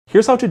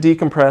Here's how to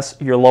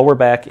decompress your lower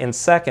back in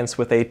seconds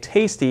with a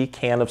tasty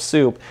can of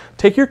soup.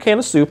 Take your can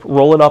of soup,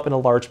 roll it up in a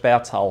large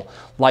bath towel.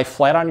 Lie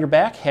flat on your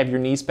back, have your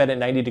knees bent at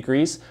 90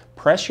 degrees,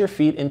 press your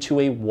feet into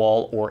a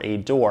wall or a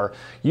door.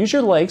 Use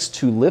your legs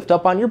to lift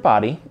up on your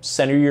body,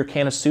 center your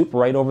can of soup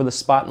right over the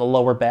spot in the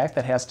lower back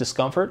that has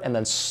discomfort, and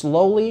then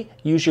slowly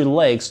use your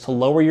legs to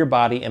lower your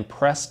body and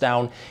press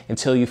down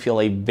until you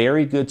feel a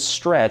very good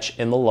stretch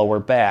in the lower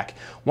back.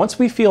 Once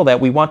we feel that,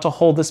 we want to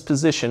hold this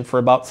position for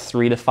about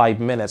 3 to 5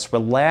 minutes.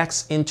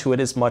 Relax into it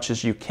as much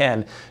as you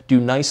can. Do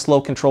nice, slow,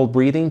 controlled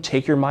breathing.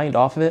 Take your mind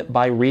off of it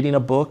by reading a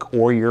book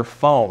or your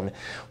phone.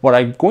 What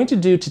I'm going to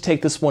do to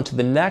take this one to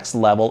the next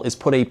level is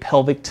put a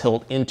pelvic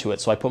tilt into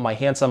it. So I put my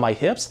hands on my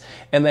hips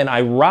and then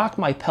I rock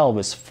my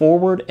pelvis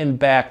forward and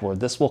backward.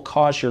 This will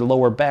cause your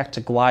lower back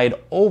to glide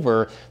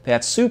over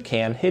that soup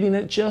can, hitting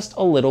it just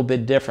a little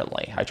bit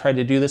differently. I try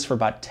to do this for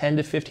about 10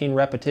 to 15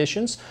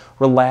 repetitions.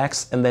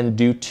 Relax and then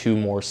do 2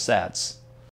 more sets.